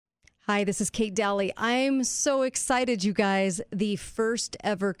Hi, this is Kate Daly. I'm so excited, you guys. The first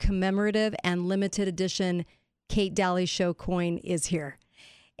ever commemorative and limited edition Kate Daly Show coin is here.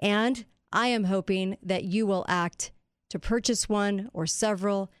 And I am hoping that you will act to purchase one or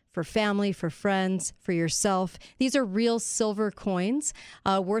several for family, for friends, for yourself. These are real silver coins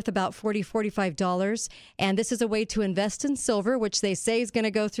worth about $40, $45. And this is a way to invest in silver, which they say is going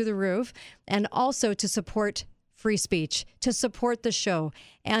to go through the roof, and also to support free speech, to support the show.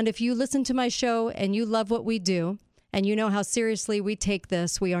 And if you listen to my show and you love what we do, and you know how seriously we take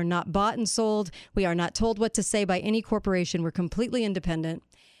this, we are not bought and sold. We are not told what to say by any corporation. We're completely independent.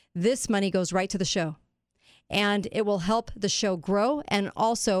 This money goes right to the show. And it will help the show grow and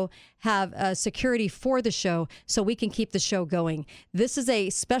also have security for the show so we can keep the show going. This is a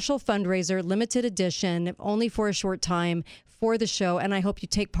special fundraiser, limited edition, only for a short time for the show, and I hope you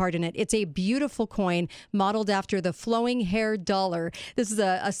take part in it. It's a beautiful coin modeled after the flowing hair dollar. This is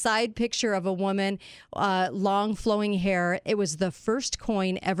a side picture of a woman, long flowing hair. It was the first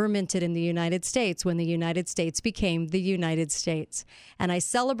coin ever minted in the United States when the United States became the United States. And I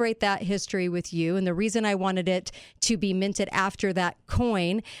celebrate that history with you. And the reason I wanted it to be minted after that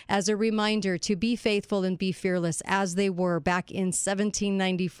coin as a reminder to be faithful and be fearless as they were back in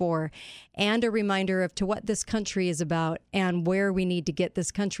 1794, and a reminder of to what this country is about and where we need to get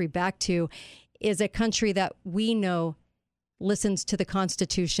this country back to is a country that we know listens to the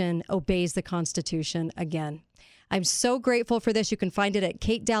Constitution, obeys the Constitution again. I'm so grateful for this. You can find it at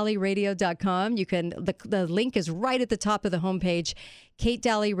katedalyradio.com. The link is right at the top of the homepage,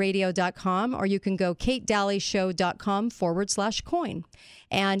 katedalyradio.com, or you can go katedalyshow.com/coin.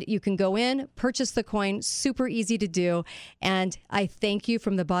 And you can go in, purchase the coin, super easy to do. And I thank you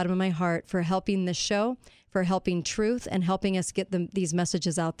from the bottom of my heart for helping this show, for helping truth, and helping us get these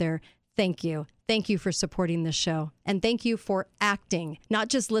messages out there. Thank you. Thank you for supporting this show. And thank you for acting, not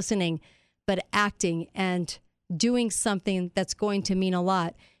just listening, but acting and doing something that's going to mean a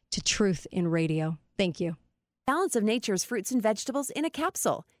lot to truth in radio. Thank you. Balance of Nature's fruits and vegetables in a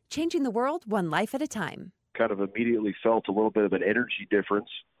capsule, changing the world one life at a time. Kind of immediately felt a little bit of an energy difference.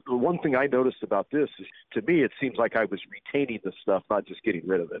 The one thing I noticed about this is, to me, it seems like I was retaining the stuff, not just getting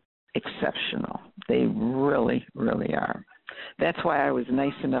rid of it. Exceptional. They really, really are. That's why I was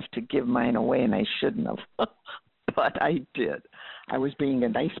nice enough to give mine away, and I shouldn't have. But I did. I was being a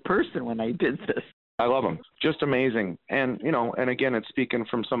nice person when I did this. I love them. Just amazing. And, and again, it's speaking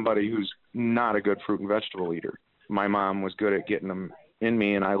from somebody who's not a good fruit and vegetable eater. My mom was good at getting them in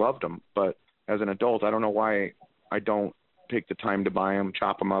me, and I loved them. But as an adult, I don't know why I don't take the time to buy them,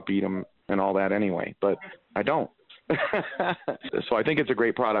 chop them up, eat them, and all that anyway. But I don't. So I think it's a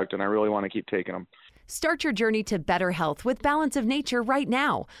great product, and I really want to keep taking them. Start your journey to better health with Balance of Nature right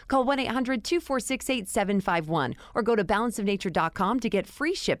now. Call 1-800-246-8751 or go to balanceofnature.com to get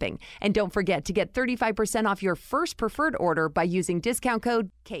free shipping. And don't forget to get 35% off your first preferred order by using discount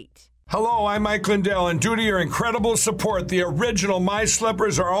code KATE. Hello, I'm Mike Lindell, and due to your incredible support, the original My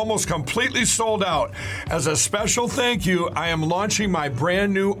Slippers are almost completely sold out. As a special thank you, I am launching my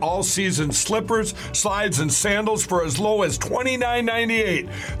brand new all-season slippers, slides, and sandals for as low as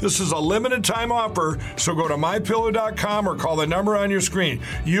 $29.98. This is a limited time offer, so go to MyPillow.com or call the number on your screen.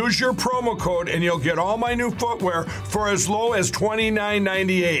 Use your promo code, and you'll get all my new footwear for as low as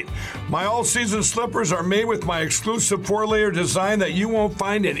 $29.98. My all-season slippers are made with my exclusive 4-layer design that you won't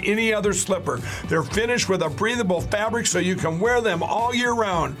find in any other slipper. They're finished with a breathable fabric so you can wear them all year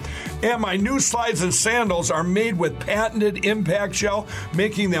round. And my new slides and sandals are made with patented impact gel,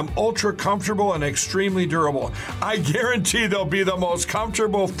 making them ultra comfortable and extremely durable. I guarantee they'll be the most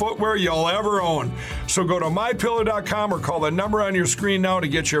comfortable footwear you'll ever own. So go to MyPillow.com or call the number on your screen now to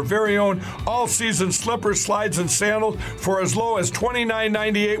get your very own all-season slippers, slides, and sandals for as low as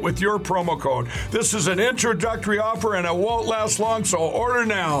 $29.98 with your promo code. This is an introductory offer and it won't last long, so order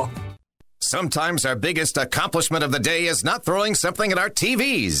now. Sometimes our biggest accomplishment of the day is not throwing something at our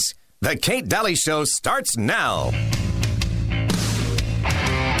TVs. The Kate Daly Show starts now.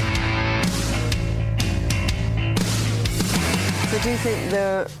 So do you think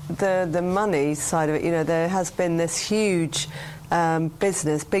the money side of it, there has been this huge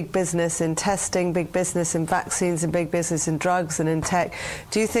big business in testing, big business in vaccines, and big business in drugs and in tech.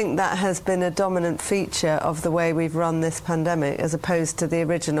 Do you think that has been a dominant feature of the way we've run this pandemic as opposed to the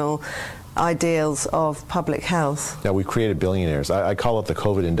original ideals of public health? Yeah, we created billionaires. I call it the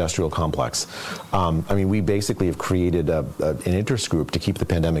COVID industrial complex. We basically have created an interest group to keep the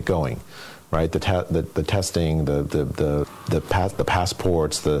pandemic going. right? The testing, the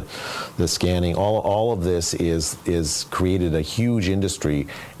passports, the scanning, all of this is created a huge industry,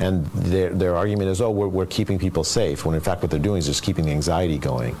 and their argument is, we're keeping people safe, when in fact what they're doing is just keeping the anxiety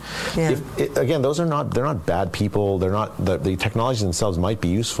going. Yeah. Again, they're not bad people. They're not the technologies themselves might be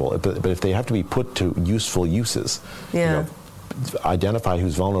useful, but if they have to be put to useful uses, identify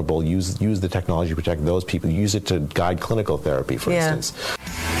who's vulnerable, use the technology to protect those people, use it to guide clinical therapy, for instance.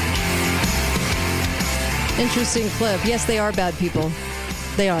 Interesting clip. Yes, they are bad people.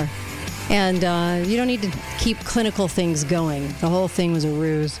 They are. And you don't need to keep clinical things going. The whole thing was a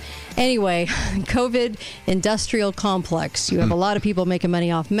ruse. Anyway, COVID industrial complex. You have a lot of people making money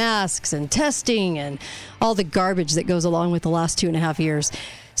off masks and testing and all the garbage that goes along with the last 2.5 years.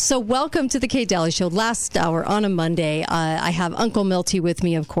 So welcome to the Kate Daly Show. Last hour on a Monday. I have Uncle Milty with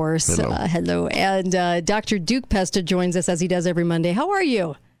me, of course. Hello. And Dr. Duke Pesta joins us as he does every Monday. How are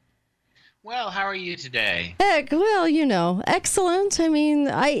you? Well, how are you today? Well, excellent. I mean,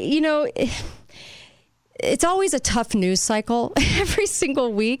 it's always a tough news cycle every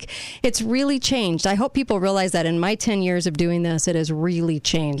single week. It's really changed. I hope people realize that in my 10 years of doing this, it has really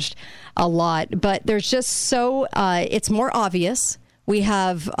changed a lot. But there's just it's more obvious. We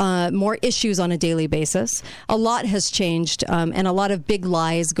have more issues on a daily basis. A lot has changed and a lot of big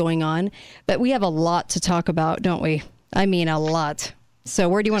lies going on. But we have a lot to talk about, don't we? I mean, a lot. So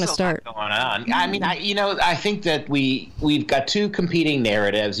where do you want to start? Going on. I mean, I think that we've got two competing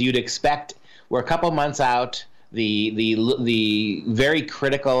narratives. You'd expect we're a couple months out. The very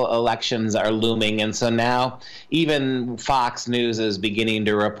critical elections are looming, and so now even Fox News is beginning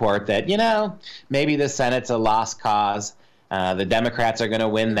to report that maybe the Senate's a lost cause. The Democrats are going to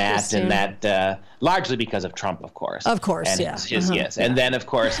win that, and that largely because of Trump, of course. Of course, and yeah. Yes. And then, of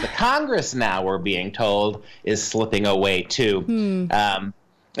course, the Congress now, we're being told, is slipping away, too.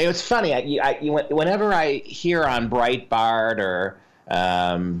 It's funny. Whenever I hear on Breitbart or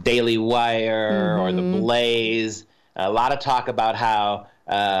Daily Wire or The Blaze, a lot of talk about how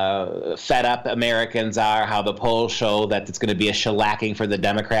fed up Americans are, how the polls show that it's going to be a shellacking for the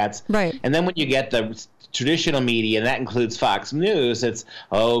Democrats. Right. And then when you get the traditional media, and that includes Fox News, it's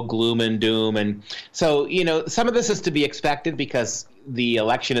gloom and doom. And so, some of this is to be expected because the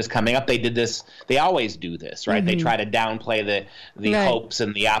election is coming up. They did this, they always do this, right? They try to downplay the hopes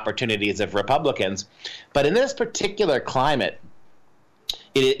and the opportunities of Republicans. But in this particular climate,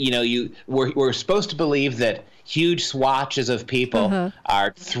 we're supposed to believe that huge swatches of people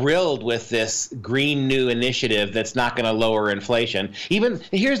are thrilled with this green new initiative that's not going to lower inflation.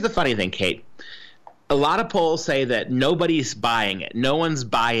 Here's the funny thing, Kate. A lot of polls say that nobody's buying it. No one's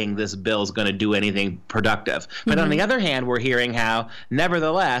buying this bill is going to do anything productive. But on the other hand, we're hearing how,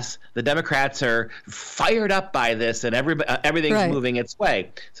 nevertheless, the Democrats are fired up by this and everything's moving its way.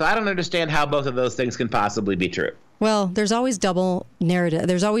 So I don't understand how both of those things can possibly be true. Well, there's always double narrative.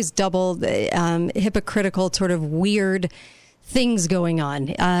 There's always double hypocritical, sort of weird things going on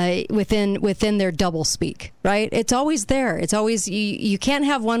within their double speak, right? It's always there. It's always you can't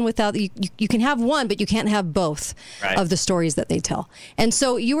have one without you can have one, but you can't have both of the stories that they tell. And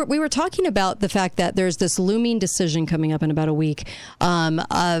so we were talking about the fact that there's this looming decision coming up in about a week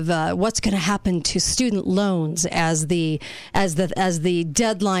of what's going to happen to student loans as the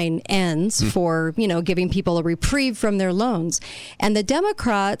deadline ends for giving people a reprieve from their loans. And the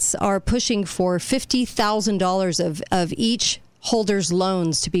Democrats are pushing for $50,000 of each holders'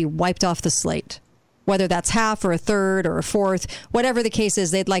 loans to be wiped off the slate, whether that's half or a third or a fourth, whatever the case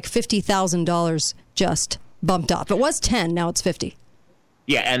is. They'd like $50,000 just bumped off. It was 10, now it's 50.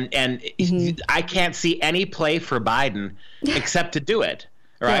 Yeah, and I can't see any play for Biden except to do it.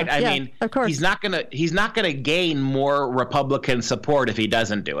 Right? I mean, of course. he's not gonna gain more Republican support if he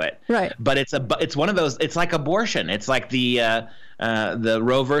doesn't do it. Right. But it's one of those. It's like abortion. It's like the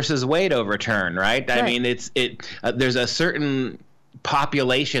Roe versus Wade overturn. Right. I mean, there's a certain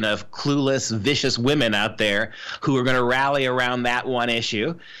population of clueless, vicious women out there who are going to rally around that one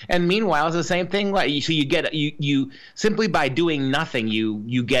issue. And meanwhile, it's the same thing. So you get you simply by doing nothing,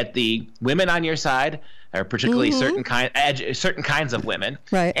 you get the women on your side, or particularly certain kinds of women.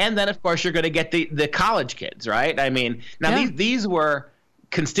 Right. And then, of course, you're going to get the college kids, right? I mean, now these were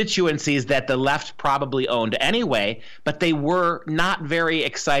constituencies that the left probably owned anyway, but they were not very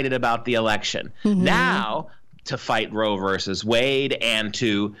excited about the election. Now, to fight Roe versus Wade and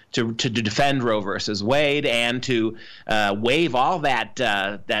to defend Roe versus Wade and to waive all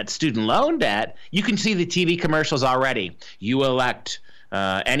that student loan debt, you can see the TV commercials already. You elect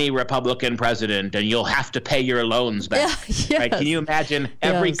any Republican president, and you'll have to pay your loans back. Yeah, yes. Right? Can you imagine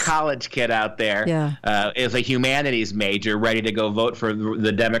every college kid out there is a humanities major ready to go vote for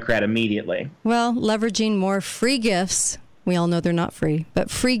the Democrat immediately? Well, leveraging more free gifts. We all know they're not free, but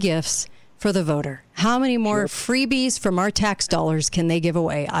free gifts for the voter. How many more freebies from our tax dollars can they give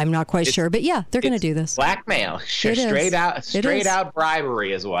away? I'm not quite sure, but yeah, they're going to do this. Blackmail, straight out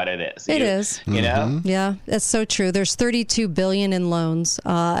bribery is what it is. It is. You know? Yeah, that's so true. There's $32 billion in loans,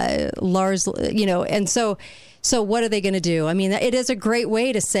 Lars. And so what are they going to do? I mean, it is a great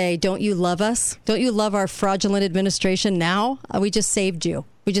way to say, "Don't you love us? Don't you love our fraudulent administration?" Now we just saved you.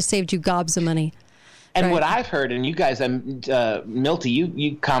 We just saved you gobs of money. And what I've heard, and you guys, Milty,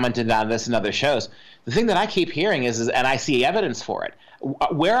 you commented on this in other shows. The thing that I keep hearing is, and I see evidence for it.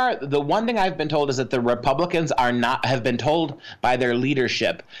 The one thing I've been told is that the Republicans have been told by their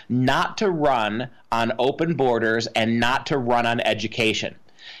leadership not to run on open borders and not to run on education.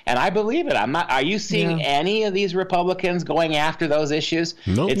 And I believe it. Are you seeing any of these Republicans going after those issues?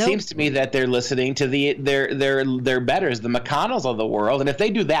 Nope. It seems to me that they're listening to their betters, the McConnells of the world. And if they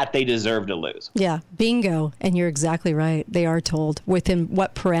do that, they deserve to lose. Yeah, bingo. And you're exactly right. They are told within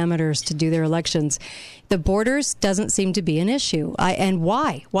what parameters to do their elections. The borders doesn't seem to be an issue. And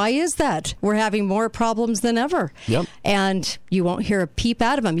why? Why is that? We're having more problems than ever. Yep. And you won't hear a peep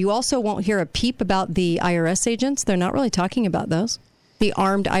out of them. You also won't hear a peep about the IRS agents. They're not really talking about those. The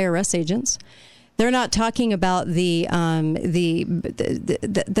armed IRS agents. They're not talking about the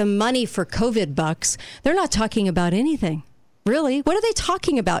money for COVID bucks. They're not talking about anything. Really? What are they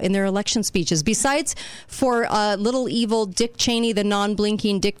talking about in their election speeches? Besides for little evil Dick Cheney, the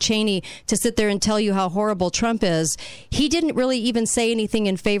non-blinking Dick Cheney, to sit there and tell you how horrible Trump is, he didn't really even say anything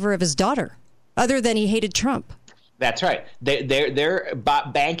in favor of his daughter, other than he hated Trump. That's right. They're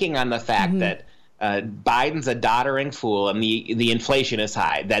banking on the fact that Biden's a doddering fool and the inflation is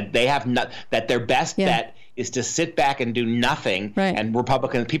high. That they have that their best bet is to sit back and do nothing, and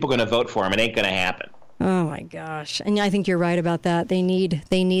people are going to vote for him. It ain't going to happen. Oh my gosh! And I think you're right about that. They need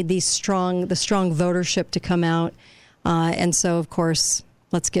the strong votership to come out, and so of course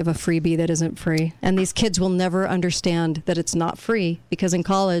let's give a freebie that isn't free. And these kids will never understand that it's not free because in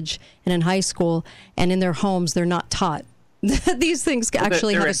college and in high school and in their homes they're not taught. These things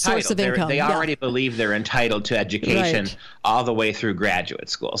actually have a source of income. They already believe they're entitled to education all the way through graduate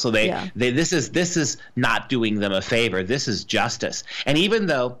school. So this is not doing them a favor. This is justice. And even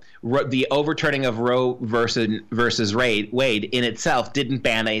though the overturning of Roe versus Wade in itself didn't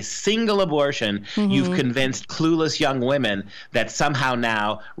ban a single abortion, you've convinced clueless young women that somehow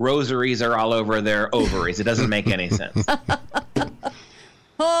now rosaries are all over their ovaries. It doesn't make any sense.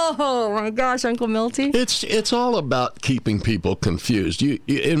 Oh my gosh, Uncle Milty! It's all about keeping people confused. You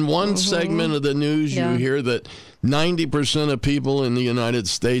in one segment of the news, you hear that 90% of people in the United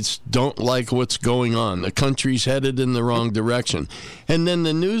States don't like what's going on. The country's headed in the wrong direction, and then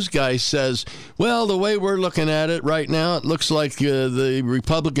the news guy says, "Well, the way we're looking at it right now, it looks like the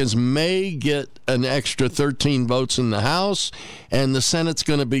Republicans may get an extra 13 votes in the House, and the Senate's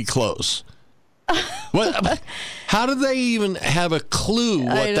going to be close." What? How do they even have a clue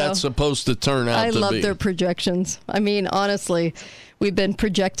what that's supposed to turn out to be? I love their projections. I mean, honestly, we've been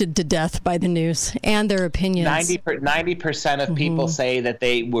projected to death by the news and their opinions. 90% of people say that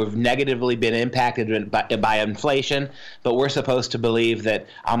they have negatively been impacted by inflation, but we're supposed to believe that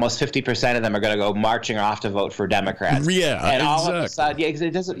almost 50% of them are going to go marching off to vote for Democrats. Yeah, and all of a sudden,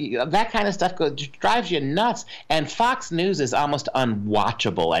 it doesn't. That kind of stuff drives you nuts. And Fox News is almost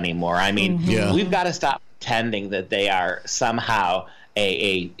unwatchable anymore. I mean, we've got to stop pretending that they are somehow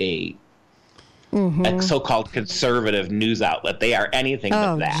a so-called conservative news outlet. They are anything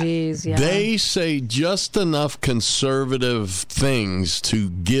but that. Geez, yeah. They say just enough conservative things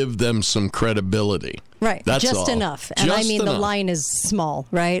to give them some credibility. Right, that's just all. Enough. And just I mean, enough. The line is small,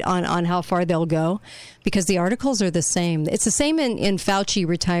 right, on how far they'll go, because the articles are the same. It's the same in Fauci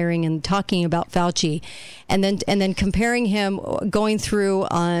retiring and talking about Fauci, and then comparing him going through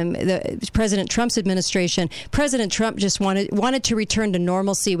the President Trump's administration. President Trump just wanted to return to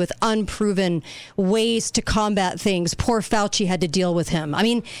normalcy with unproven ways to combat things. Poor Fauci had to deal with him. I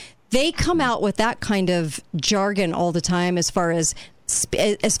mean, they come out with that kind of jargon all the time as far as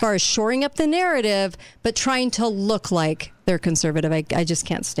shoring up the narrative, but trying to look like they're conservative. I just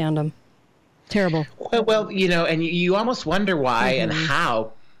can't stand them. Terrible. Well, and you almost wonder why and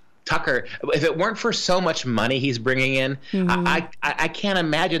how Tucker, if it weren't for so much money he's bringing in, I can't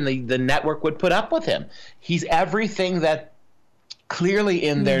imagine the network would put up with him. He's everything that clearly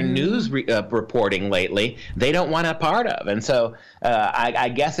in their news reporting lately they don't want a part of. And so I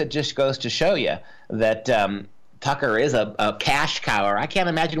guess it just goes to show you that Tucker is a cash cow, I can't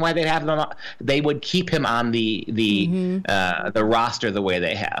imagine why they would keep him on the roster the way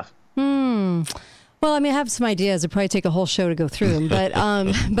they have. Well, I mean, I have some ideas. It'd probably take a whole show to go through them. But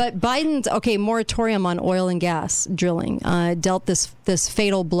Biden's, moratorium on oil and gas drilling dealt this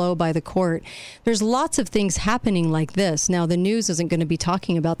fatal blow by the court. There's lots of things happening like this. Now, the news isn't going to be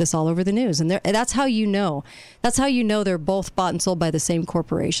talking about this all over the news. And that's how you know. That's how you know they're both bought and sold by the same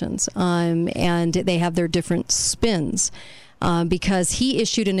corporations. And they have their different spins. Because he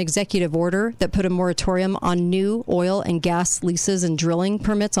issued an executive order that put a moratorium on new oil and gas leases and drilling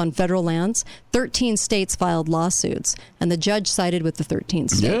permits on federal lands. 13 states filed lawsuits, and the judge sided with the 13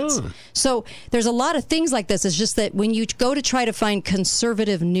 states. Yeah. So there's a lot of things like this. It's just that when you go to try to find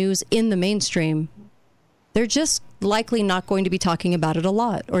conservative news in the mainstream, they're just likely not going to be talking about it a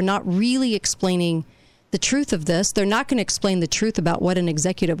lot or not really explaining the truth of this. They're not going to explain the truth about what an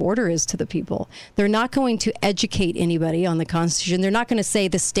executive order is to the people. They're not going to educate anybody on the Constitution. They're not going to say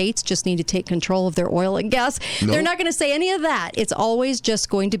the states just need to take control of their oil and gas. Nope. They're not going to say any of that. It's always just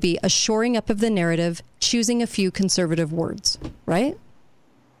going to be a shoring up of the narrative, choosing a few conservative words, right?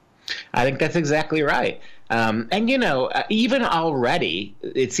 I think that's exactly right. And, even already,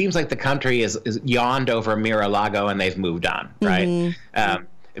 it seems like the country is yawned over Mar-a-Lago and they've moved on, right? Mm-hmm.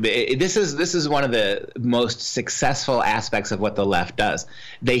 This is one of the most successful aspects of what the left does.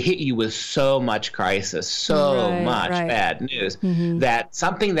 They hit you with so much crisis, so much bad news, that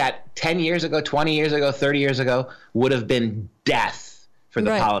something that 10 years ago, 20 years ago, 30 years ago would have been death for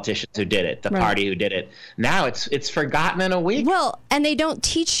the politicians who did it, the party who did it. Now it's forgotten in a week. Well, and they don't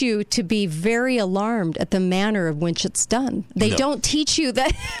teach you to be very alarmed at the manner of which it's done. They don't teach you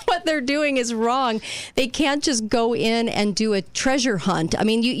that what they're doing is wrong. They can't just go in and do a treasure hunt. I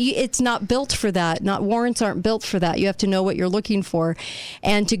mean, it's not built for that. Warrants aren't built for that. You have to know what you're looking for.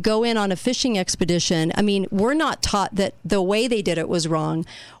 And to go in on a fishing expedition, I mean, we're not taught that the way they did it was wrong.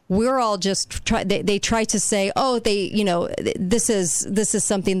 We're all just they try to say, this is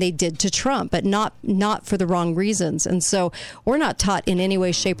something they did to Trump, but not for the wrong reasons. And so we're not taught in any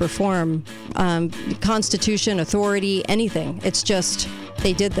way, shape, or form, Constitution, authority, anything. It's just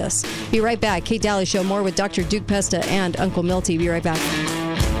they did this. Be right back. Kate Daly Show, more with Dr. Duke Pesta and Uncle Milty. Be right back.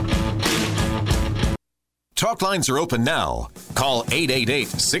 Talk lines are open now. Call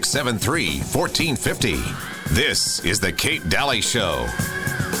 888-673-1450. This is the Kate Daly Show.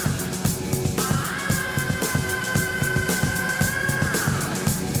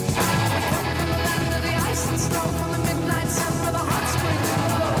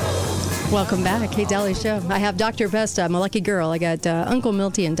 Welcome back, Kate Daly Show. I have Dr. Pesta. I'm a lucky girl. I got Uncle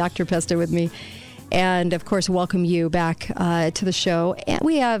Milty and Dr. Pesta with me. And, of course, welcome you back to the show. And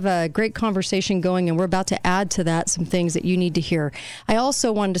we have a great conversation going, and we're about to add to that some things that you need to hear. I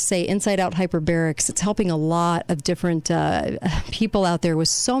also wanted to say Inside Out Hyperbarics, it's helping a lot of different people out there with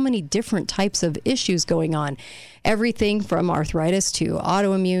so many different types of issues going on. Everything from arthritis to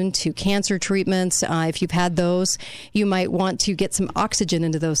autoimmune to cancer treatments. If you've had those, you might want to get some oxygen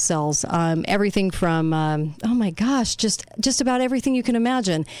into those cells. Everything from, just about everything you can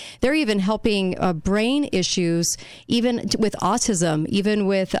imagine. They're even helping brain issues, even with autism, even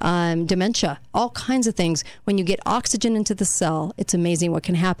with dementia, all kinds of things. When you get oxygen into the cell, it's amazing what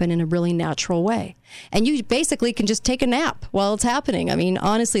can happen in a really natural way. And you basically can just take a nap while it's happening. I mean,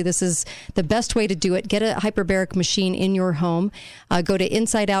 honestly, this is the best way to do it. Get a hyperbaric machine in your home. Go to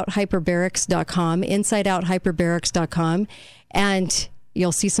InsideOutHyperbarics.com, InsideOutHyperbarics.com, and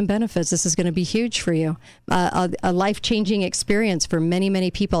you'll see some benefits. This is going to be huge for you. A life-changing experience for many,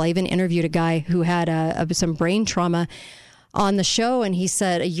 many people. I even interviewed a guy who had some brain trauma on the show, and he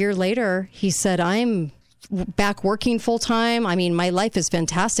said a year later, I'm back working full time. I mean, my life is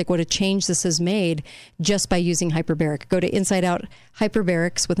fantastic. What a change this has made just by using hyperbaric. Go to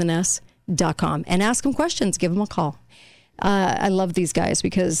InsideOutHyperbarics.com and ask them questions. Give them a call. I love these guys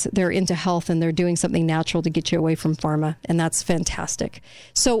because they're into health and they're doing something natural to get you away from pharma, and that's fantastic.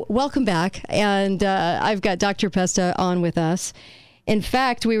 So welcome back, and I've got Dr. Pesta on with us. In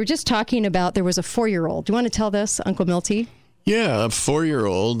fact, we were just talking about there was a 4-year-old. Do you want to tell this, Uncle Milty? Yeah, a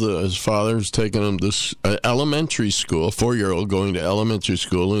 4-year-old. His father's taking him to elementary school, 4-year-old going to elementary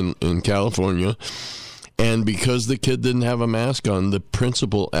school in California. And because the kid didn't have a mask on, the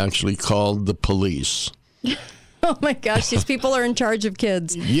principal actually called the police. Oh, my gosh. These people are in charge of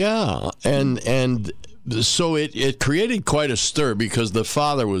kids. Yeah. And so it created quite a stir because the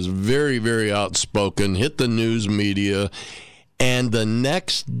father was very, very outspoken, hit the news media. And the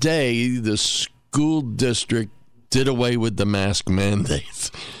next day, the school district did away with the mask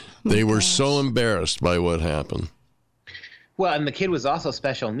mandate. They were so embarrassed by what happened. Well, and the kid was also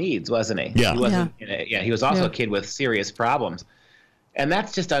special needs, wasn't he? Yeah. He wasn't. He was also a kid with serious problems. And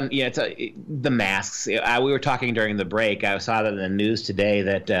that's just the masks. We were talking during the break. I saw that in the news today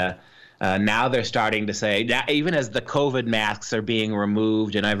that now they're starting to say, even as the COVID masks are being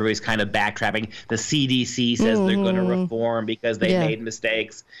removed and everybody's kind of backtrapping, the CDC says they're going to reform because they made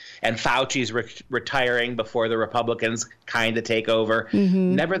mistakes. And Fauci's retiring before the Republicans kind of take over.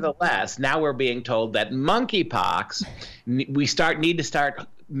 Nevertheless, now we're being told that monkeypox, we need to start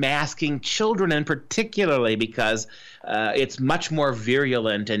masking children, and particularly because it's much more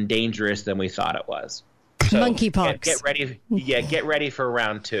virulent and dangerous than we thought it was. So monkeypox. Get ready for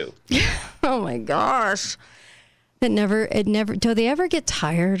round 2. Oh my gosh. Do they ever get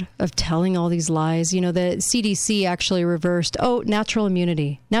tired of telling all these lies? You know, the CDC actually reversed, natural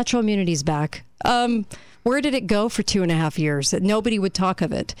immunity. Natural immunity's back. Where did it go for 2.5 years? Nobody would talk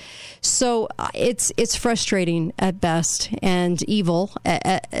of it. So it's frustrating at best and evil,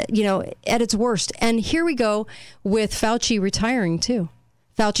 at its worst. And here we go with Fauci retiring too.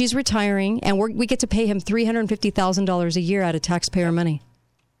 Fauci's retiring, and we get to pay him $350,000 a year out of taxpayer money.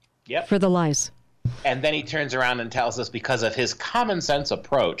 Yep. For the lies. And then he turns around and tells us because of his common sense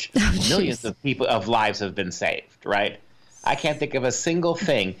approach, millions of lives have been saved, right? I can't think of a single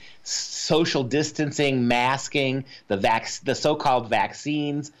thing. Social distancing, masking, the so-called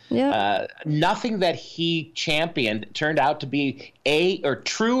vaccines, nothing that he championed turned out to be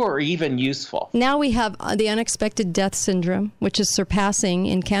true or even useful. Now we have the unexpected death syndrome, which is surpassing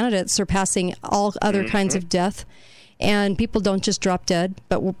all other kinds of death. And people don't just drop dead,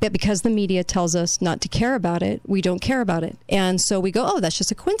 but because the media tells us not to care about it, we don't care about it. And so we go, that's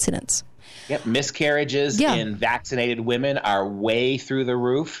just a coincidence. Yep, miscarriages in vaccinated women are way through the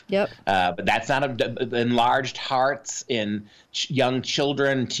roof. Yep. But that's not enlarged hearts in young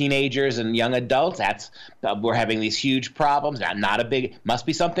children, teenagers, and young adults. We're having these huge problems. Must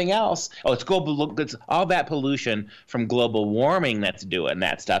be something else. It's all that pollution from global warming that's doing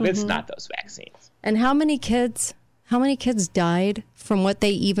that stuff. It's not those vaccines. And how many kids died from what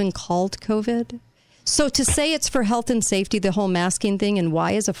they even called COVID? So to say it's for health and safety, the whole masking thing, and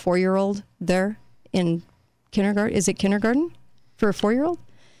why is a 4-year-old there in kindergarten? Is it kindergarten for a 4-year-old?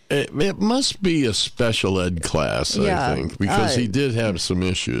 It must be a special ed class, I think, because he did have some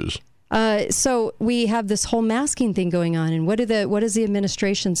issues. So we have this whole masking thing going on, and what does the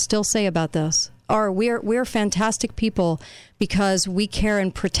administration still say about this? We're fantastic people because we care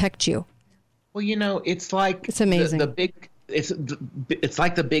and protect you. Well, it's amazing. It's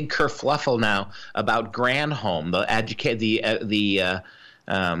like the big kerfluffle now about Granholm,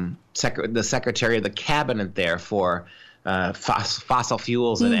 the secretary of the cabinet there for fossil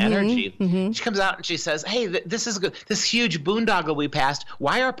fuels and energy. She comes out and she says, hey, this is good. This huge boondoggle we passed.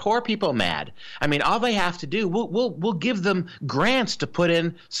 Why are poor people mad? I mean, all they have to do, we'll give them grants to put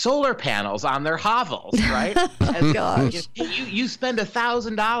in solar panels on their hovels, right? Gosh. You spend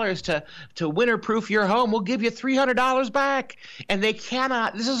 $1,000 to winterproof your home. We'll give you $300 back. And they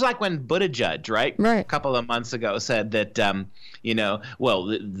cannot. This is like when Buttigieg, right? A couple of months ago said that,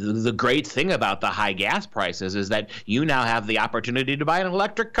 the great thing about the high gas prices is that you now have the opportunity to buy an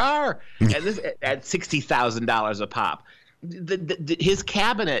electric car at $60,000 a pop. His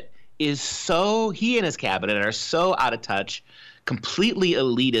cabinet he and his cabinet are so out of touch, completely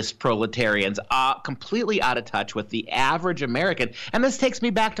elitist proletarians, completely out of touch with the average American. And this takes me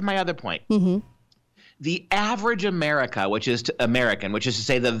back to my other point. The average American, which is to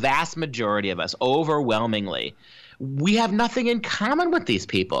say the vast majority of us, overwhelmingly, we have nothing in common with these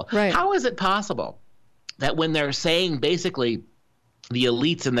people. Right. How is it possible that when they're saying basically the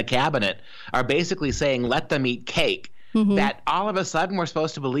elites in the cabinet are basically saying let them eat cake, that all of a sudden we're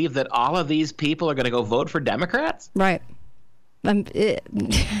supposed to believe that all of these people are going to go vote for Democrats? Right.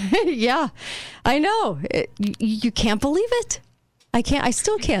 Yeah, I know. You can't believe it. I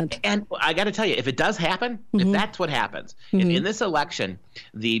still can't. And I got to tell you, if it does happen, if that's what happens, in this election,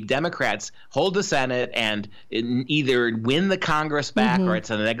 the Democrats hold the Senate and either win the Congress back or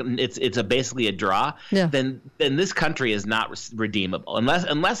it's basically a draw, then this country is not redeemable.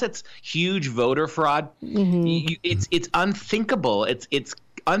 Unless it's huge voter fraud, it's unthinkable. It's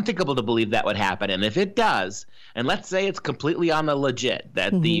unthinkable to believe that would happen. And if it does, and let's say it's completely on the legit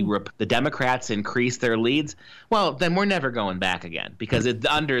that the Democrats increase their leads, well, then we're never going back again, because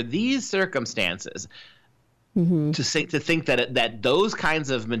under these circumstances, to think that those kinds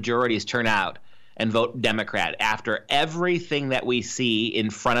of majorities turn out and vote Democrat after everything that we see in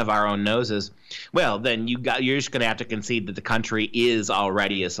front of our own noses, well, then you're just going to have to concede that the country is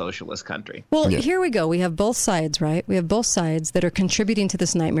already a socialist country. Well, here we go. We have both sides, right? We have both sides that are contributing to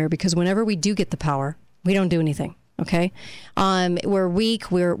this nightmare, because whenever we do get the power, we don't do anything. Okay, we're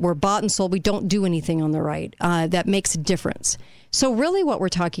weak. We're bought and sold. We don't do anything on the right. That makes a difference. So really, what we're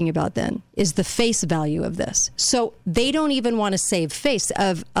talking about then is the face value of this. So they don't even want to save face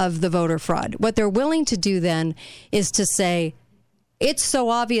of the voter fraud. What they're willing to do then is to say, it's so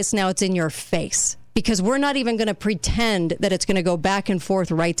obvious now it's in your face, because we're not even going to pretend that it's going to go back and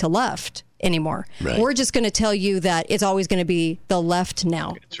forth, right to left anymore. Right. We're just going to tell you that it's always going to be the left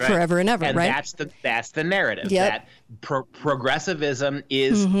now, forever and ever, and right? That's the narrative. Yep. That progressivism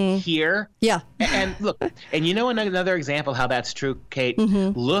is here. Yeah. And look, and you know another example how that's true, Kate?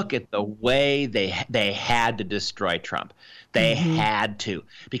 Look at the way they had to destroy Trump. They had to,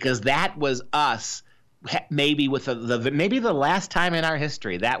 because that was us. Maybe with maybe the last time in our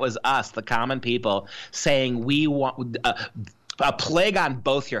history, that was us, the common people, saying we want a plague on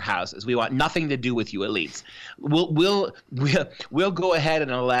both your houses. We want nothing to do with you elites. We'll go ahead and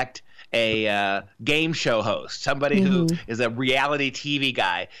elect a game show host, somebody who is a reality TV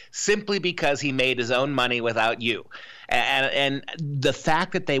guy, simply because he made his own money without you. And the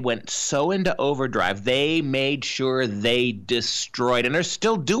fact that they went so into overdrive, they made sure they destroyed, and they're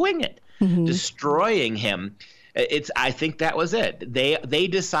still doing it. Destroying him. I think that was it. They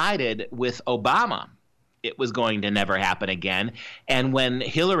decided with Obama it was going to never happen again. And when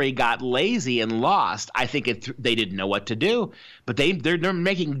Hillary got lazy and lost, I think they didn't know what to do. But they're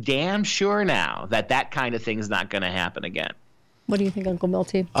making damn sure now that kind of thing is not going to happen again. What do you think, Uncle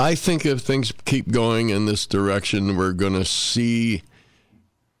Milty? I think if things keep going in this direction, we're going to see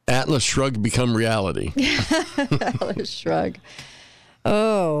Atlas Shrugged become reality. Atlas Shrugged.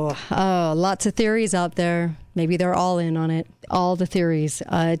 Oh, lots of theories out there. Maybe they're all in on it, all the theories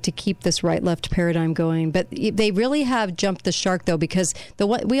to keep this right-left paradigm going. But they really have jumped the shark, though, because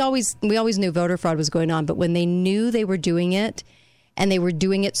we always knew voter fraud was going on. But when they knew they were doing it, and they were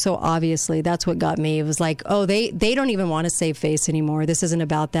doing it so obviously, that's what got me. It was like, oh, they don't even want to save face anymore. This isn't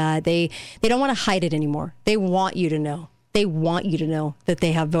about that. They don't want to hide it anymore. They want you to know. They want you to know that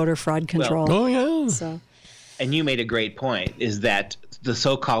they have voter fraud control. Well, oh, yeah. So. And you made a great point, is that the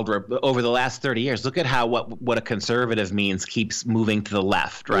so-called, over the last 30 years, look at how what a conservative means keeps moving to the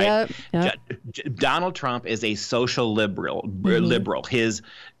left, right? Yep. Donald Trump is a social liberal. His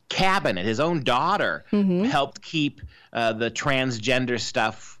cabinet, his own daughter, helped keep the transgender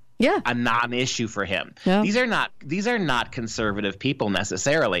stuff a non-issue for him. Yeah. These are not conservative people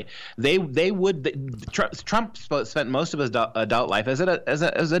necessarily. Trump spent most of his adult life as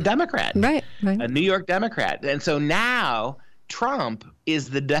a Democrat, right, a New York Democrat, and so now Trump is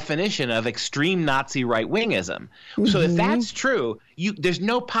the definition of extreme Nazi right-wingism. So if that's true, there's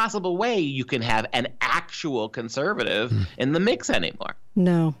no possible way you can have an actual conservative in the mix anymore.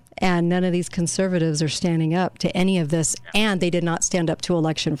 No, and none of these conservatives are standing up to any of this, and they did not stand up to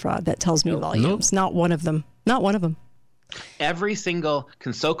election fraud. That tells me volumes. Not one of them. Not one of them. Every single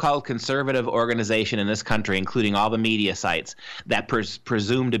so-called conservative organization in this country, including all the media sites that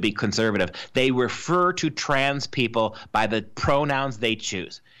presume to be conservative, they refer to trans people by the pronouns they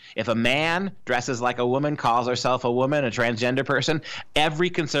choose. If a man dresses like a woman, calls herself a woman, a transgender person, every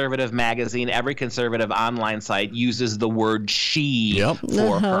conservative magazine, every conservative online site uses the word she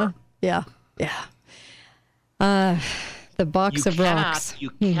for her. Yeah. The box of rocks. You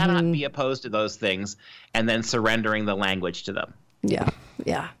cannot be opposed to those things and then surrendering the language to them. Yeah.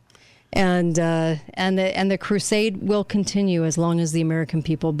 And the crusade will continue as long as the American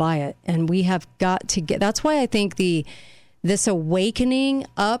people buy it. And we have got to get. That's why I think this awakening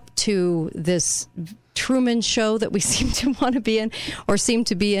up to this Truman Show that we seem to want to be in, or seem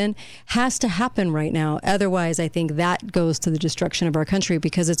to be in, has to happen right now. Otherwise, I think that goes to the destruction of our country,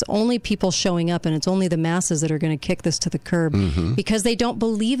 because it's only people showing up, and it's only the masses that are going to kick this to the curb, because they don't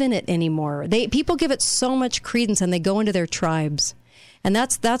believe in it anymore. People give it so much credence, and they go into their tribes. And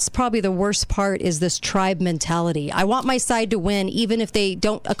that's probably the worst part, is this tribe mentality. I want my side to win, even if they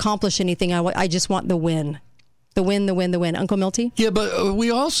don't accomplish anything. I just want the win. The win. Uncle Milty? Yeah, but we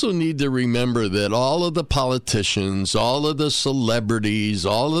also need to remember that all of the politicians, all of the celebrities,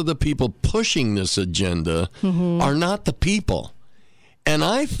 all of the people pushing this agenda are not the people. And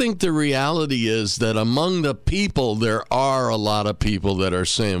I think the reality is that among the people, there are a lot of people that are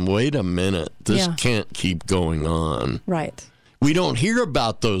saying, wait a minute, this can't keep going on. Right. We don't hear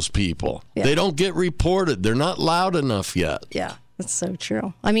about those people. Yeah. They don't get reported. They're not loud enough yet. Yeah. That's so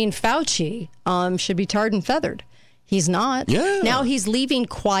true. I mean, Fauci should be tarred and feathered. He's not. Yeah. Now he's leaving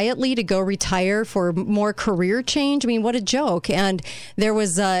quietly to go retire for more career change. I mean, what a joke. And there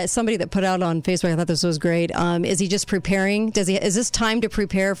was somebody that put out on Facebook, I thought this was great. Is he just preparing? Is this time to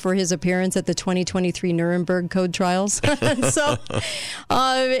prepare for his appearance at the 2023 Nuremberg Code trials? So,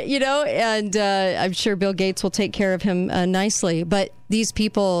 I'm sure Bill Gates will take care of him nicely. But these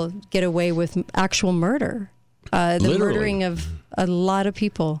people get away with actual murder, the murdering of a lot of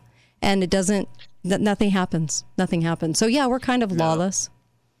people. And nothing happens. Nothing happens. So, yeah, we're kind of lawless.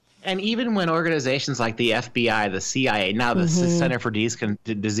 And even when organizations like the FBI, the CIA, now the Center for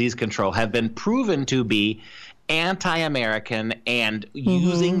Disease Control have been proven to be anti-American and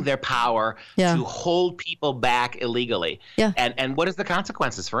using their power to hold people back illegally. Yeah. And what is the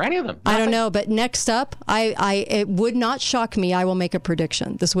consequences for any of them? Nothing. I don't know. But next up, it would not shock me. I will make a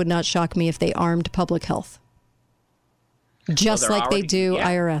prediction. This would not shock me if they armed public health. Just like they do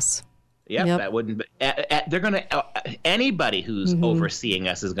IRS. Yep, that wouldn't. They're going to. Anybody who's overseeing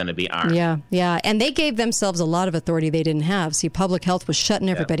us is going to be armed. Yeah, and they gave themselves a lot of authority they didn't have. See, public health was shutting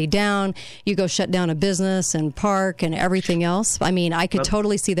everybody down. You go shut down a business and park and everything else. I mean, I could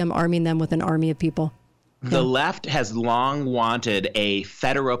totally see them arming them with an army of people. The left has long wanted a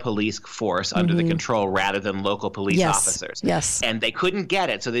federal police force under the control rather than local police officers. Yes. And they couldn't get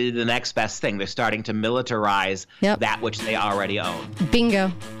it, so they did the next best thing. They're starting to militarize that which they already own.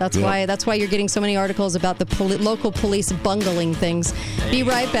 Bingo. That's why you're getting so many articles about the local police bungling things. Be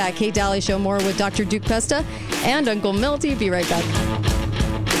right back. Kate Daly Show, more with Dr. Duke Pesta and Uncle Milty. Be right back.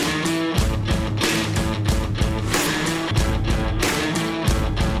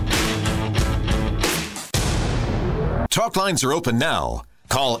 Talk lines are open now.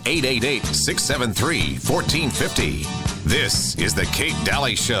 Call 888-673-1450. This is the Kate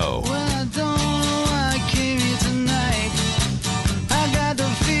Daly Show. Well, I don't know why I came here tonight. I got the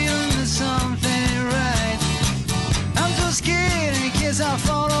feeling that something ain't right. I'm so scared in case I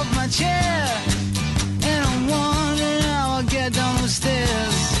fall off my chair. And I'm wondering how I'll get down the stairs.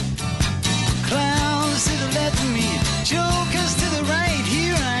 Clowns to the left of me, jokers to the right.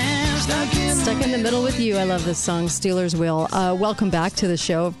 Here I am, Stuck in the middle with you. I love this song, Stealers Wheel. Welcome back to the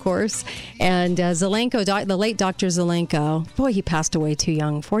show, of course. And Zelenko, the late Dr. Zelenko, boy, he passed away too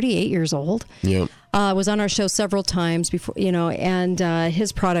young, 48 years old. Yep. Was on our show several times before, and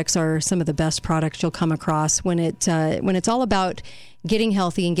his products are some of the best products you'll come across when it's all about getting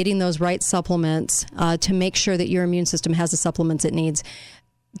healthy and getting those right supplements to make sure that your immune system has the supplements it needs.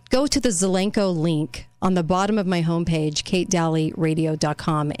 Go to the Zelenko link on the bottom of my homepage,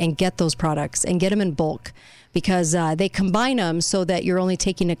 katedalyradio.com, and get those products and get them in bulk because they combine them so that you're only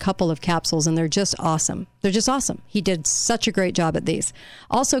taking a couple of capsules, and they're just awesome. They're just awesome. He did such a great job at these.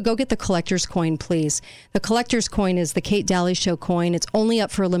 Also, go get the collector's coin, please. The collector's coin is the Kate Daly Show coin. It's only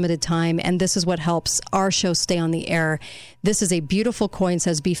up for a limited time, and this is what helps our show stay on the air. This is a beautiful coin,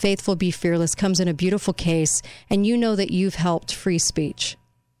 says be faithful, be fearless, comes in a beautiful case, and you know that you've helped free speech.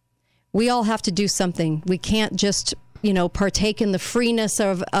 We all have to do something. We can't just, partake in the freeness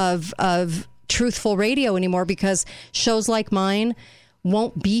of truthful radio anymore because shows like mine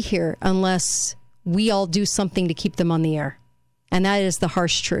won't be here unless we all do something to keep them on the air. And that is the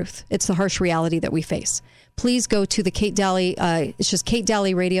harsh truth. It's the harsh reality that we face. Please go to the Kate Daly, it's just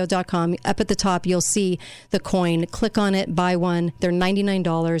katedalyradio.com. Up at the top, you'll see the coin. Click on it, buy one. They're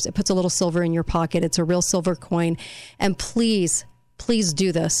 $99. It puts a little silver in your pocket. It's a real silver coin. And please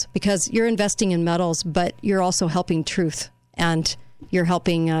do this because you're investing in metals, but you're also helping truth and you're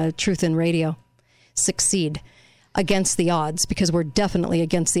helping truth in radio succeed against the odds because we're definitely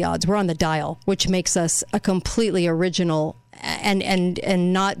against the odds. We're on the dial, which makes us a completely original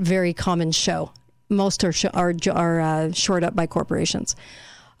and not very common show. Most are shored up by corporations.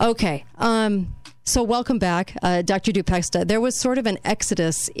 Okay. So welcome back, Dr. Duke Pesta. There was sort of an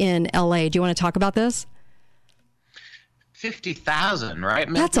exodus in LA. Do you want to talk about this? 50,000,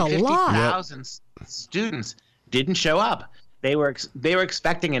 right? That's a lot. 50,000 students didn't show up. They were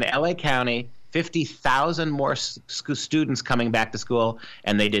expecting in LA County 50,000 more students coming back to school,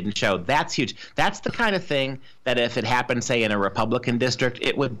 and they didn't show. That's huge. That's the kind of thing that if it happened, say, in a Republican district,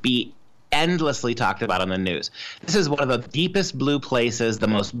 it would be endlessly talked about on the news. This is one of the deepest blue places, the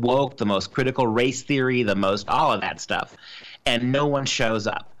most woke, the most critical race theory, the most all of that stuff, and no one shows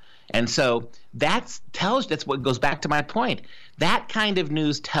up. And so that's what goes back to my point. That kind of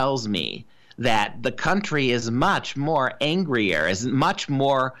news tells me that the country is much more angrier, is much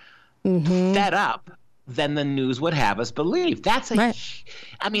more fed up than the news would have us believe. I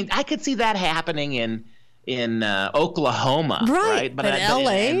mean, I could see that happening in Oklahoma, right? But in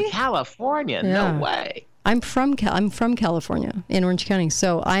LA, in California, no way. I'm from California in Orange County,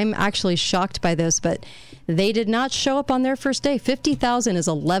 so I'm actually shocked by this, but they did not show up on their first day. 50,000 is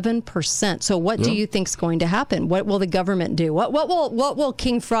 11%. So what do you think is going to happen? What will the government do? What will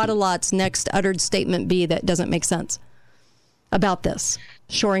King Fraudalot's next uttered statement be that doesn't make sense about this?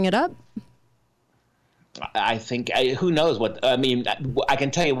 Shoring it up? I think, who knows what, I mean, I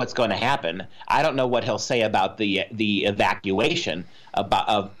can tell you what's going to happen. I don't know what he'll say about the evacuation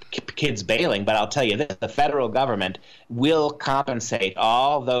of kids bailing, but I'll tell you this, the federal government will compensate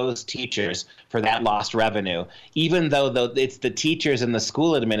all those teachers for that lost revenue, even though it's the teachers and the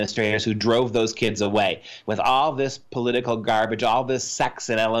school administrators who drove those kids away. With all this political garbage, all this sex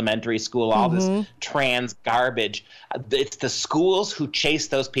in elementary school, all this trans garbage, it's the schools who chase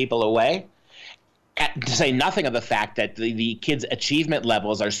those people away. To say nothing of the fact that the kids' achievement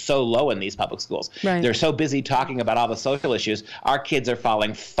levels are so low in these public schools. Right. They're so busy talking about all the social issues. Our kids are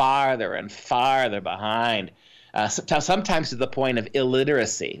falling farther and farther behind, sometimes to the point of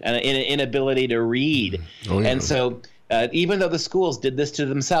illiteracy and inability to read. And so even though the schools did this to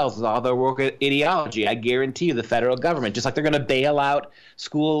themselves with all their woke ideology, I guarantee you the federal government, just like they're going to bail out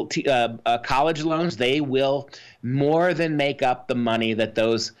school college loans, they will more than make up the money that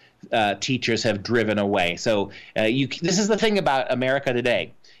those teachers have driven away. So this is the thing about America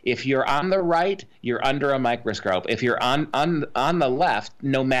today. If you're on the right, you're under a microscope. If you're on the left,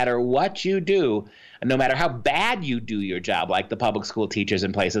 no matter what you do, no matter how bad you do your job, like the public school teachers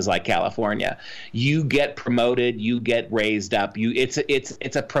in places like California, you get promoted, you get raised up.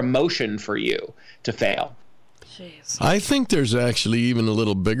 It's a promotion for you to fail. Jeez. I think there's actually even a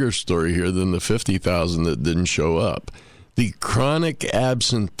little bigger story here than the 50,000 that didn't show up. The chronic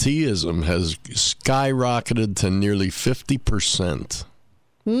absenteeism has skyrocketed to nearly 50%.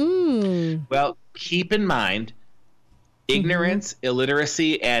 Well, keep in mind, ignorance,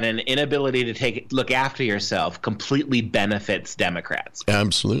 illiteracy, and an inability to look after yourself completely benefits Democrats.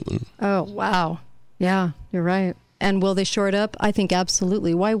 Absolutely. Oh, wow. Yeah, you're right. And will they shore it up? I think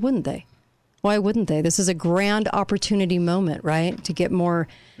absolutely. Why wouldn't they? Why wouldn't they? This is a grand opportunity moment, right? To get more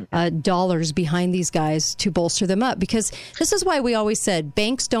dollars behind these guys to bolster them up. Because this is why we always said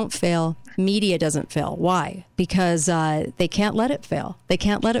banks don't fail. Media doesn't fail. Why? Because they can't let it fail. They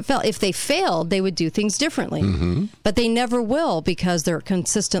can't let it fail. If they failed, they would do things differently. But they never will because they're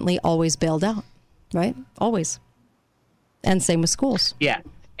consistently always bailed out, right? Always. And same with schools. Yeah.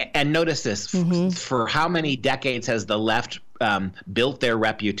 And notice this. For how many decades has the left built their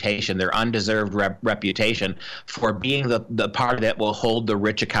reputation, their undeserved reputation for being the party that will hold the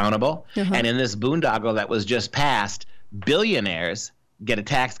rich accountable? And in this boondoggle that was just passed, billionaires get a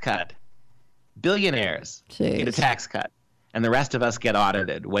tax cut. Billionaires get a tax cut. And the rest of us get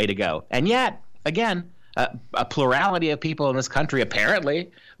audited. Way to go. And yet, again, a plurality of people in this country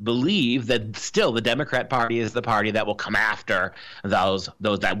apparently believe that still the Democrat Party is the party that will come after that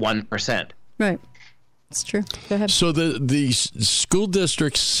 1%. Right. It's true. Go ahead. So the school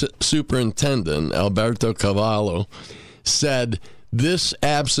district superintendent, Alberto Cavallo, said this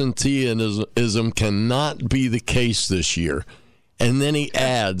absenteeism cannot be the case this year. And then he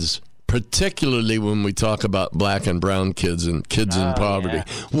adds, particularly when we talk about black and brown kids and kids in poverty. Yeah.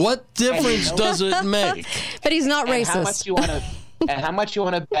 What difference does it make? But he's not racist. How much you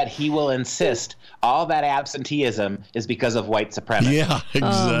want to bet he will insist all that absenteeism is because of white supremacy? Yeah,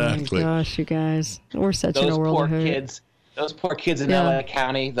 exactly. Oh my gosh, you guys, we're such in a world of hurt. Those poor kids in LA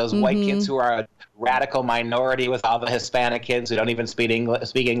County, those white kids who are a radical minority with all the Hispanic kids who don't even speak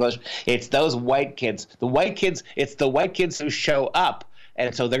English. It's those white kids. It's the white kids who show up.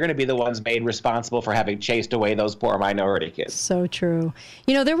 And so they're going to be the ones made responsible for having chased away those poor minority kids. So true.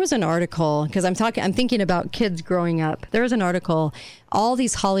 You know, there was an article, because I'm thinking about kids growing up. There was an article, all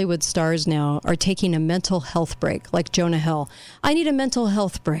these Hollywood stars now are taking a mental health break, like Jonah Hill. I need a mental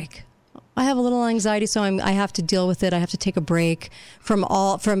health break. I have a little anxiety, so I have to deal with it. I have to take a break from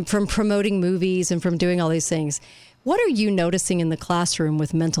promoting movies and from doing all these things. What are you noticing in the classroom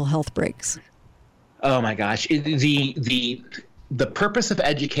with mental health breaks? Oh my gosh. The purpose of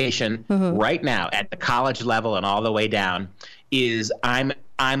education right now at the college level and all the way down is I'm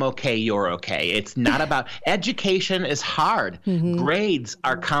okay, you're okay. It's not about education is hard. Grades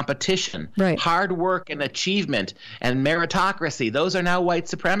are competition. Right. Hard work and achievement and meritocracy, those are now white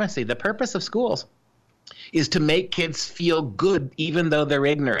supremacy. The purpose of schools is to make kids feel good even though they're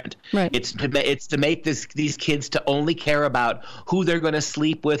ignorant. Right. It's to make these kids to only care about who they're going to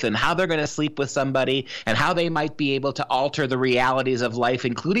sleep with and how they're going to sleep with somebody and how they might be able to alter the realities of life,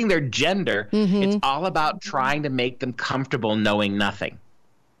 including their gender. It's all about trying to make them comfortable knowing nothing.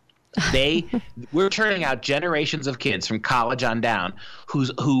 We're turning out generations of kids from college on down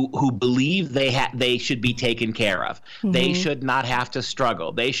who believe they should be taken care of. Mm-hmm. They should not have to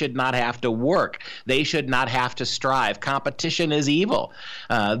struggle. They should not have to work. They should not have to strive. Competition is evil.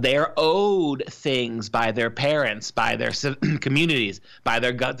 They're owed things by their parents, by their communities, by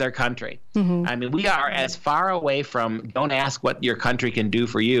their country. Mm-hmm. I mean, we are as far away from don't ask what your country can do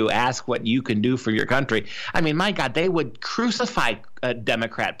for you, ask what you can do for your country. I mean, my God, they would crucify a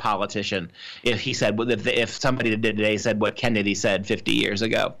Democrat politician if he said, if somebody today said what Kennedy said 50 years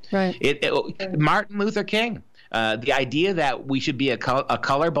ago. Right. Martin Luther King. The idea that we should be a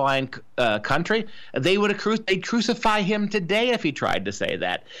colorblind country, they'd crucify him today if he tried to say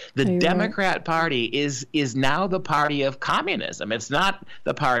that. The Democrat Party is now the party of communism. It's not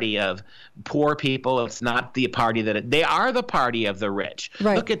the party of poor people. It's not the party they are the party of the rich.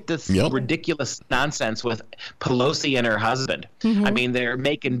 Right. Look at this ridiculous nonsense with Pelosi and her husband. Mm-hmm. I mean, they're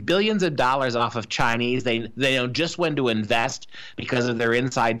making billions of dollars off of Chinese. They know just when to invest because of their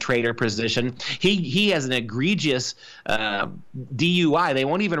inside trader position. He has an egregious DUI. They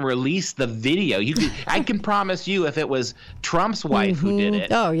won't even release the video. I can promise you, if it was Trump's wife who did it,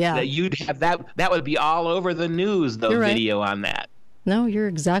 that you'd have that would be all over the news. The video on that. No, you're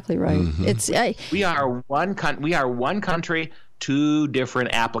exactly right. Mm-hmm. We are one country, two different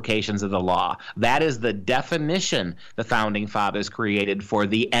applications of the law. That is the definition the Founding Fathers created for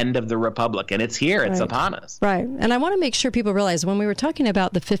the end of the Republic, and it's here. It's upon us. Right. And I want to make sure people realize when we were talking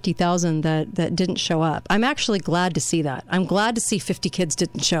about the 50,000 that didn't show up, I'm actually glad to see that. I'm glad to see 50 kids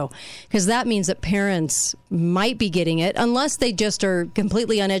didn't show, because that means that parents might be getting it, unless they just are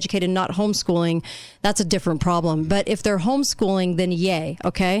completely uneducated, not homeschooling. That's a different problem. But if they're homeschooling, then yay,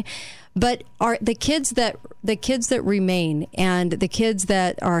 okay? But are the kids that remain, and the kids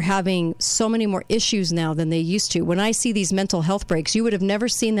that are having so many more issues now than they used to? When I see these mental health breaks, you would have never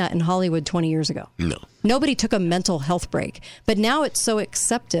seen that in Hollywood 20 years ago. No. Nobody took a mental health break, but now it's so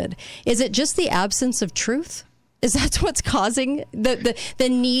accepted. Is it just the absence of truth? Is that what's causing the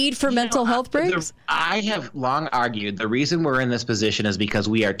need for mental health breaks? I have long argued the reason we're in this position is because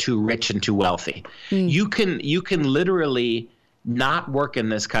we are too rich and too wealthy. You can literally not work in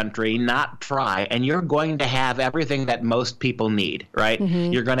this country, not try, and you're going to have everything that most people need, right?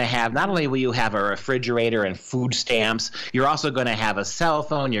 Mm-hmm. You're going to have, not only will you have a refrigerator and food stamps, you're also going to have a cell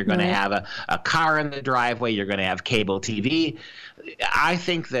phone, you're going to have a car in the driveway, you're going to have cable TV. I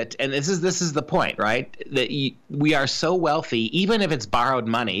think that, and this is the point, right? That we are so wealthy, even if it's borrowed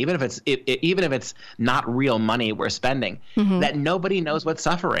money, even if it's not real money we're spending, that nobody knows what's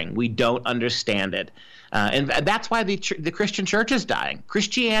suffering. We don't understand it. And that's why the Christian church is dying.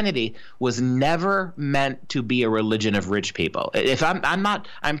 Christianity was never meant to be a religion of rich people. If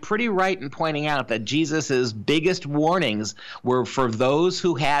I'm pretty right in pointing out that Jesus's biggest warnings were for those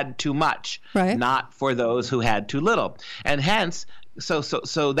who had too much, not for those who had too little. And hence,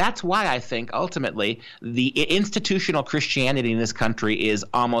 so that's why I think ultimately the institutional Christianity in this country is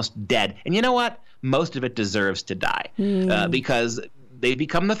almost dead. And you know what? Most of it deserves to die because they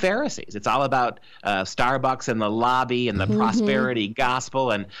become the Pharisees. It's all about Starbucks and the lobby and the prosperity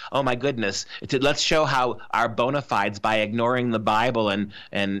gospel. And, oh, my goodness, let's show how our bona fides by ignoring the Bible and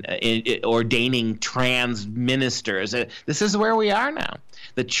ordaining trans ministers. This is where we are now.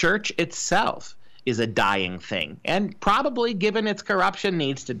 The church itself is a dying thing, and probably, given its corruption,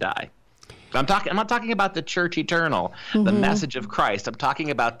 needs to die. I'm not talking about the church eternal, the message of Christ. I'm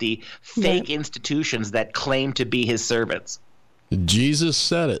talking about the fake institutions that claim to be his servants. Jesus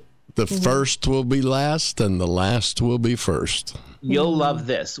said it. The first will be last, and the last will be first. You'll love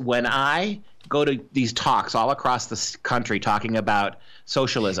this. When I go to these talks all across the country talking about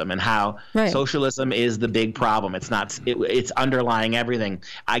socialism and how socialism is the big problem. It's underlying everything.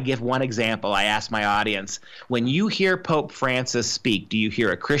 I give one example. I ask my audience, when you hear Pope Francis speak, do you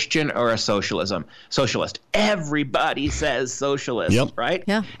hear a Christian or a socialist? Everybody says socialist, right?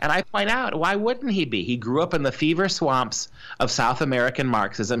 Yeah. And I point out, why wouldn't he be? He grew up in the fever swamps of South American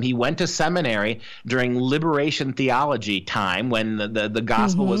Marxism. He went to seminary during liberation theology time when the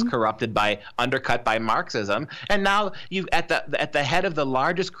gospel was undercut by Marxism. And now you at the head of the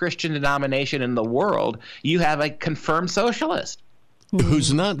largest Christian denomination in the world, you have a confirmed socialist.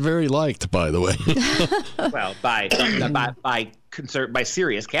 Who's not very liked, by the way. Well, by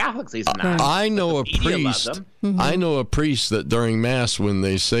serious Catholics, he's not. I know a priest. I know a priest that during Mass, when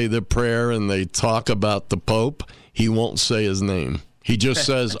they say the prayer and they talk about the Pope, he won't say his name. He just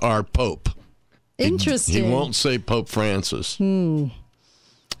says our Pope. Interesting. He won't say Pope Francis.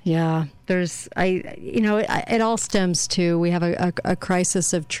 Yeah, it all stems to, we have a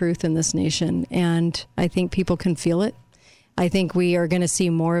crisis of truth in this nation, and I think people can feel it. I think we are going to see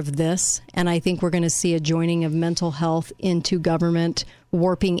more of this, and I think we're going to see a joining of mental health into government,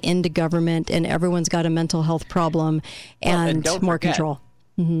 warping into government, and everyone's got a mental health problem and more control.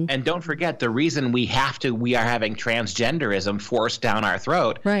 Mm-hmm. And don't forget, the reason we are having transgenderism forced down our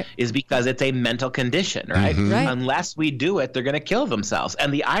throat is because it's a mental condition, right? Mm-hmm. Right. Unless we do it, they're going to kill themselves.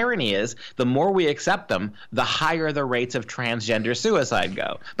 And the irony is, the more we accept them, the higher the rates of transgender suicide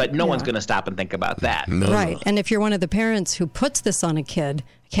go. But no one's going to stop and think about that. No. Right. And if you're one of the parents who puts this on a kid,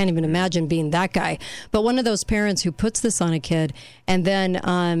 I can't even imagine being that guy, but one of those parents who puts this on a kid, and then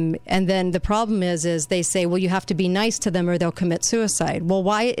the problem is they say, well, you have to be nice to them or they'll commit suicide. Well,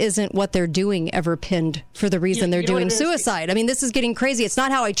 why isn't what they're doing ever pinned for the reason they're doing suicide? I mean, this is getting crazy. It's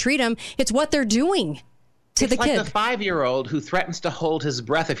not how I treat them. It's what they're doing to the kid. It's like the 5-year-old who threatens to hold his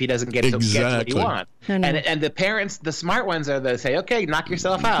breath if he doesn't get what he wants. And the parents, the smart ones, are the say, okay, knock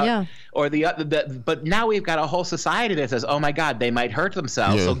yourself out. Yeah. Or but now we've got a whole society that says, oh my God, they might hurt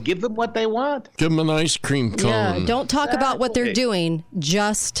themselves. So give them what they want. Give them an ice cream cone. Yeah. Don't talk about what they're doing.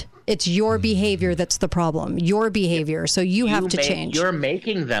 Just it's your behavior that's the problem. Your behavior. So you have to change. You're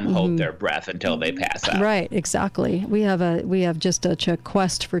making them hold their breath until they pass out. Right, exactly. We have just a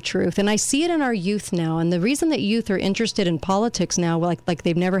quest for truth. And I see it in our youth now. And the reason that youth are interested in politics now, like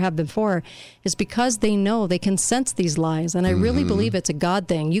they've never have before, is because they know they can sense these lies. And I really believe it's a God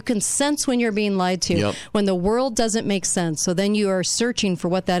thing. You can sense when you're being lied to, when the world doesn't make sense. So then you are searching for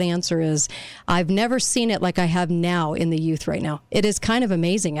what that answer is. I've never seen it like I have now in the youth right now. It is kind of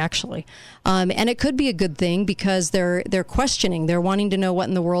amazing, actually. And it could be a good thing because they're questioning. They're wanting to know what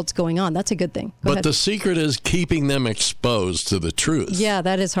in the world's going on. That's a good thing. Go ahead. The secret is keeping them exposed to the truth. Yeah,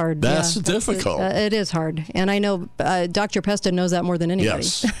 that is hard. That's difficult. It is hard. And I know Dr. Pesta knows that more than anybody.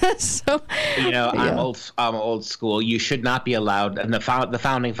 Yes. So, I'm old school. You should not be allowed, and the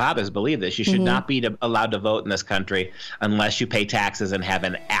founding fathers believe this, you should not be allowed to vote in this country unless you pay taxes and have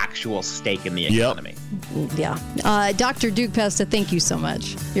an actual stake in the economy. Yeah. Dr. Duke Pesta, thank you so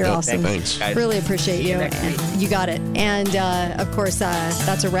much. You're awesome. Thanks. Really appreciate you. And you got it. And of course,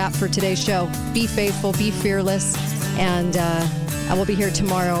 that's a wrap for today's show. Be faithful, be fearless, and I will be here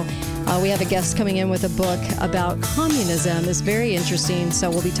tomorrow. We have a guest coming in with a book about communism. It's very interesting, so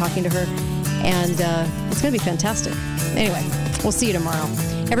we'll be talking to her, and it's going to be fantastic. Anyway, we'll see you tomorrow.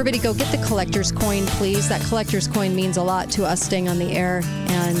 Everybody go get the collector's coin, please. That collector's coin means a lot to us staying on the air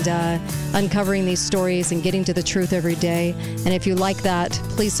and uncovering these stories and getting to the truth every day. And if you like that,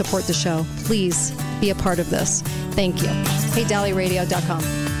 please support the show. Please be a part of this. Thank you.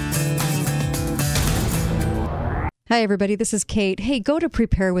 KateDalleyRadio.com. Hi, everybody. This is Kate. Hey, go to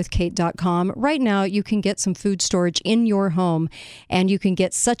preparewithkate.com. Right now, you can get some food storage in your home, and you can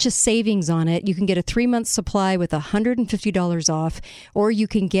get such a savings on it. You can get a 3-month supply with $150 off, or you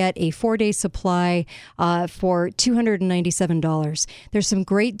can get a 4-day supply for $297. There's some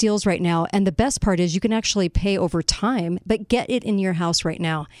great deals right now, and the best part is you can actually pay over time, but get it in your house right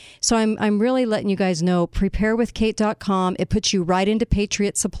now. So I'm really letting you guys know, preparewithkate.com. It puts you right into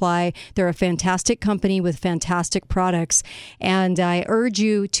Patriot Supply. They're a fantastic company with fantastic products. And I urge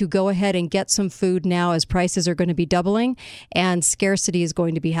you to go ahead and get some food now as prices are going to be doubling and scarcity is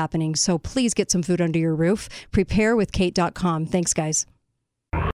going to be happening. So please get some food under your roof. Preparewithkate.com. Thanks, guys.